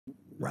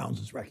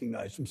Rounds is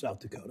recognized from South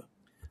Dakota.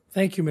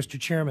 Thank you, Mr.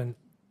 Chairman.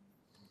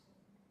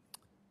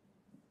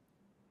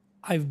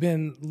 I've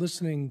been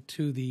listening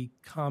to the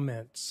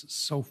comments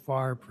so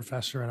far,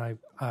 Professor, and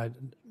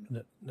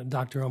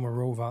Dr.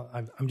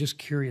 Omarova. I'm just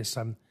curious.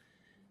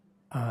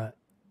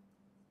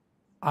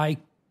 I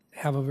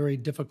have a very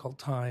difficult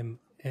time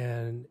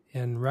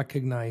in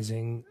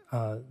recognizing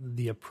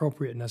the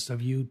appropriateness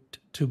of you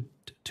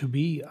to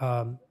be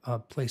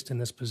placed in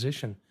this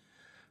position.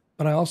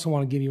 But I also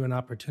want to give you an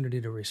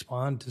opportunity to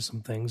respond to some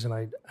things,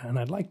 and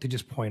I'd like to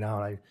just point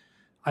out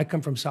I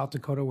come from South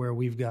Dakota, where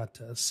we've got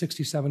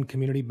 67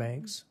 community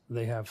banks.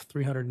 They have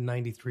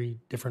 393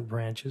 different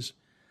branches.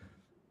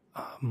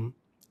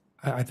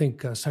 I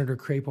think Senator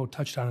Crapo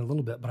touched on it a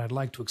little bit, but I'd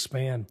like to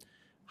expand.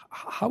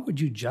 How would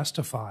you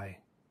justify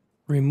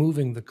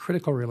removing the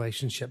critical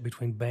relationship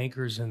between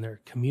bankers and their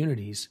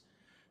communities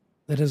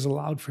that has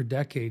allowed for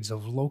decades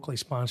of locally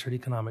sponsored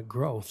economic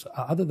growth,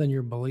 other than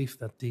your belief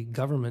that the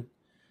government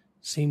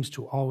seems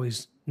to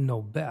always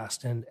know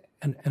best? And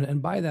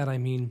by that I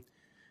mean,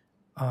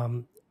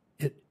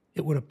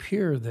 it would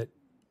appear that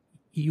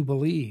you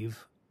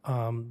believe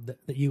that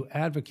you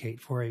advocate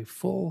for a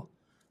full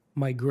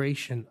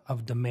migration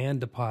of demand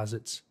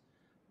deposits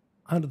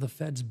onto the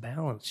Fed's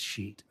balance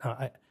sheet.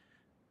 It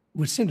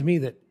would seem to me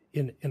that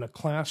in a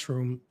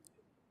classroom,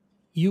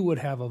 you would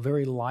have a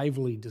very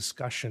lively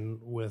discussion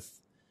with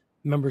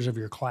members of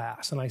your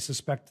class, and I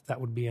suspect that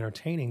would be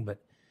entertaining,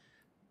 but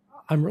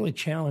I'm really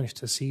challenged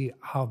to see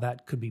how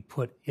that could be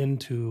put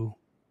into,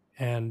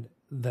 and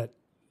that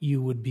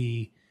you would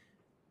be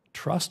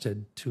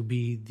trusted to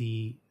be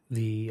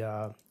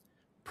the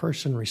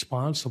person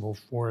responsible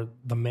for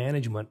the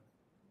management,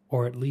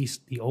 or at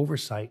least the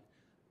oversight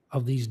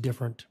of these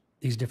different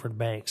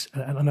banks.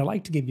 And I'd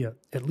like to give you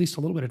at least a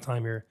little bit of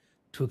time here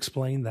to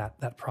explain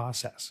that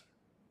process.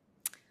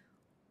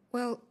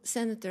 Well,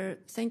 Senator,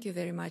 thank you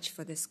very much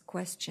for this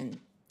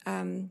question.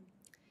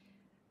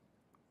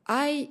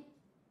 I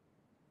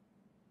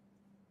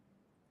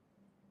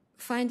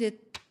find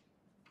it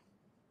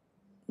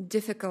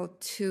difficult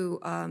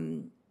to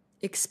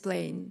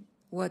explain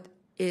what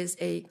is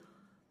a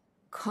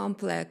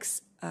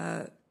complex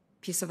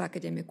piece of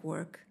academic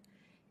work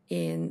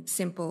in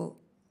simple,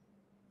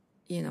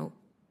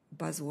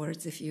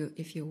 buzzwords, if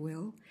you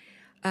will.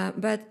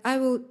 But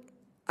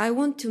I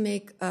want to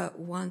make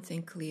one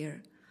thing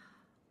clear.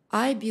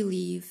 I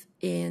believe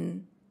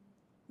in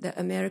the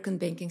American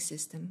banking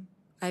system.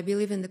 I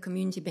believe in the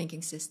community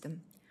banking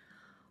system.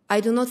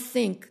 I do not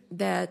think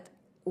that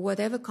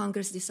whatever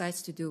Congress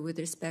decides to do with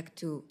respect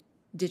to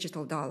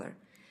digital dollar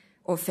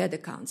or Fed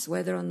accounts,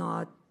 whether or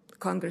not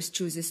Congress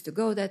chooses to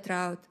go that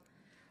route,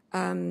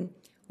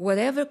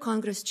 whatever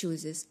Congress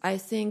chooses, I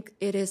think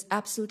it is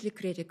absolutely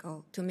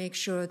critical to make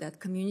sure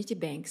that community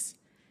banks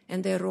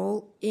and their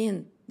role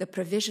in the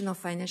provision of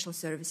financial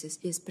services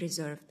is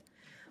preserved.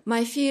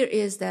 My fear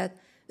is that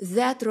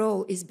that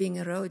role is being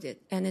eroded,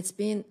 and it's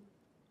been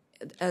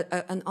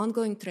an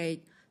ongoing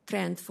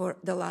trend for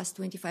the last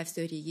 25,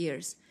 30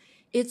 years.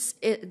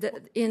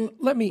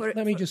 Let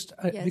me just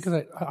yes.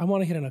 Because I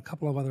want to hit on a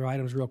couple of other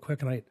items real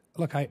quick, and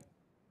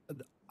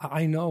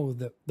I know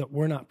that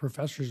we're not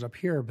professors up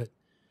here, but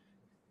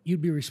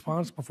you'd be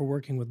responsible for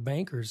working with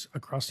bankers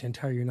across the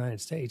entire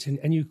United States,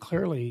 and you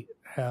clearly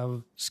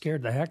have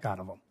scared the heck out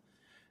of them.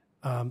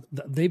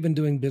 They've been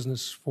doing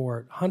business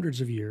for hundreds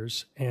of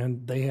years,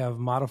 and they have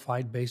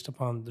modified based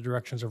upon the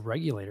directions of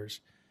regulators.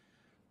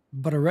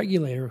 But a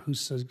regulator who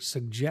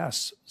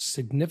suggests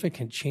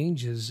significant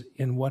changes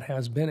in what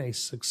has been a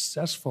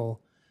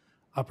successful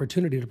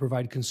opportunity to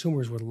provide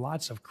consumers with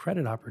lots of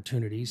credit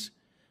opportunities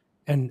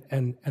and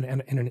in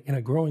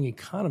a growing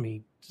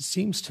economy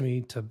seems to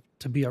me to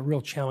be a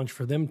real challenge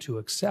for them to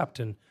accept,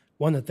 and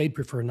one that they'd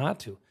prefer not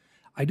to.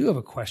 I do have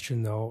a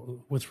question,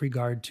 though, with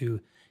regard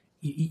to,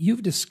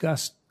 you've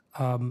discussed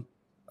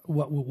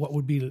what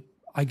would be,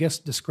 I guess,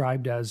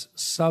 described as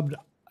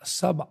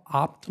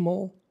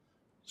suboptimal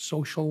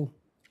social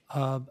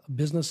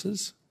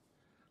businesses,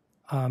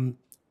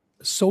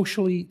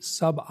 socially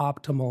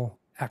suboptimal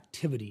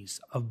activities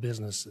of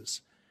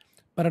businesses.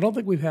 But I don't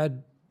think we've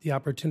had the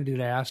opportunity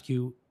to ask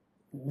you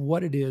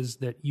what it is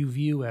that you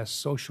view as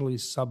socially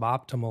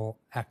suboptimal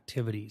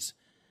activities.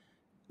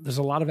 There's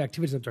a lot of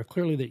activities that are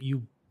clearly that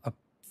you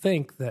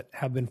think that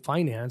have been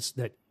financed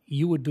that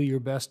you would do your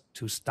best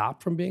to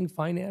stop from being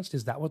financed.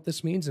 Is that what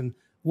this means? And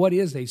what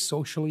is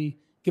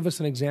give us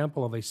an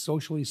example of a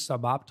socially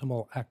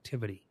suboptimal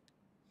activity?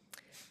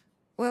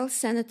 Well,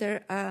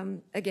 Senator,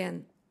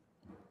 again,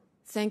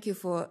 thank you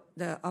for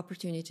the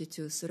opportunity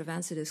to sort of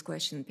answer this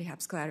question and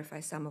perhaps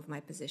clarify some of my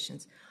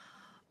positions.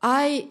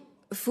 I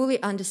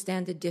fully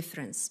understand the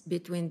difference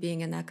between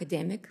being an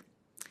academic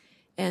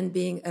and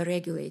being a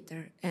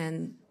regulator,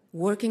 and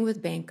working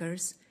with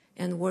bankers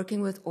and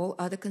working with all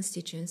other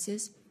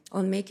constituencies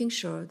on making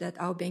sure that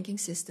our banking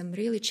system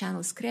really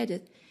channels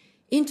credit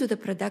into the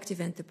productive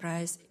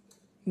enterprise,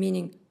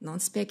 meaning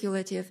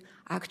non-speculative,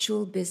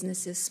 actual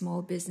businesses,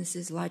 small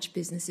businesses, large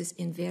businesses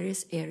in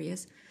various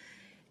areas.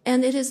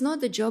 And it is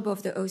not the job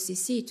of the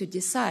OCC to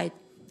decide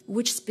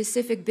which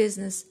specific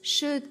business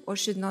should or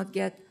should not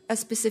get a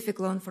specific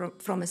loan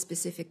from a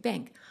specific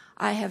bank.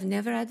 I have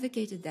never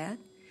advocated that.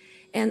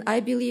 And I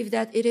believe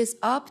that it is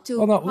up to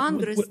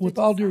Congress to with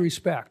all due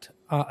respect,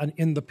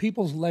 in the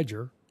People's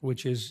Ledger,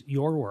 which is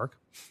your work,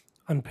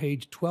 on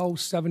page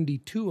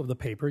 1272 of the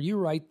paper, you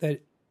write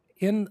that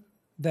in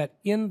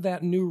that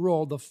new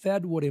rule, the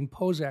Fed would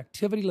impose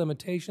activity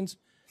limitations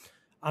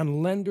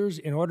on lenders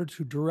in order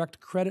to direct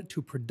credit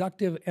to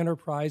productive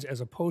enterprise as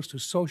opposed to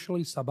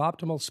socially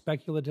suboptimal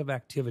speculative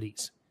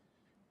activities.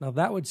 Now,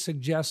 that would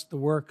suggest the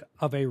work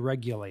of a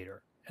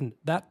regulator, and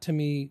that, to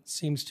me,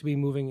 seems to be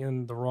moving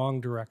in the wrong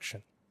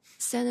direction.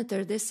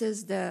 Senator, this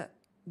is the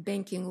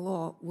banking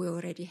law we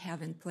already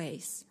have in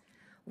place.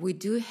 We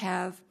do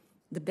have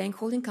the Bank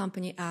Holding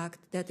Company Act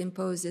that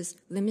imposes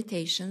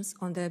limitations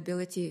on the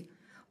ability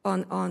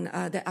on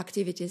the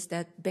activities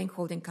that bank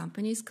holding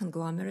companies,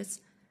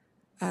 conglomerates,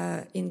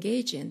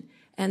 engage in.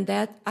 And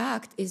that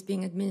act is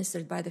being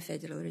administered by the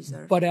Federal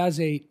Reserve. But as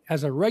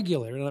a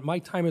regulator, and my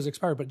time has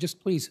expired, but just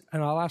please,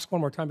 and I'll ask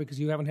one more time because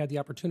you haven't had the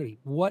opportunity,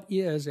 what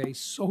is a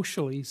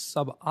socially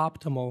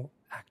suboptimal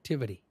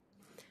activity?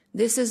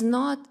 This is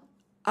not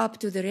up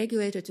to the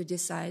regulator to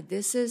decide.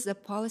 This is a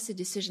policy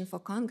decision for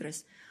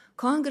Congress.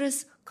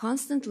 Congress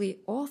constantly,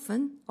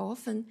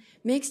 often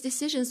makes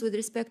decisions with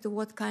respect to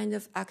what kind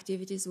of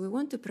activities we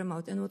want to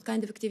promote and what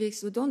kind of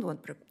activities we don't want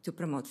to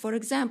promote. For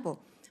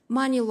example,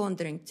 money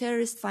laundering,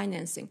 terrorist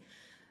financing.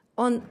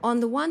 On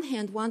the one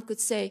hand, one could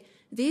say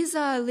these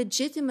are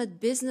legitimate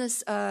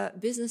business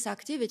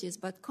activities,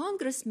 but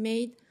Congress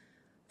made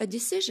a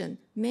decision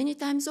many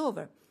times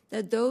over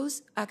that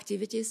those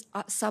activities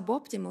are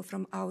suboptimal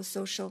from our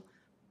social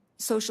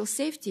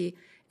safety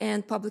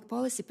and public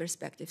policy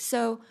perspective.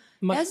 So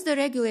as the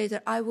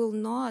regulator, I will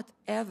not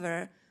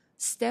ever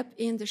step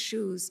in the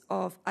shoes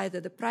of either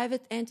the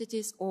private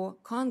entities or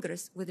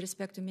Congress with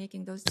respect to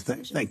making those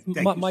decisions.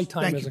 My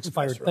time has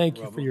expired. Thank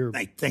you for your...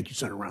 Thank you,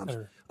 Senator Rounds.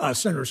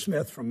 Senator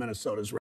Smith from Minnesota is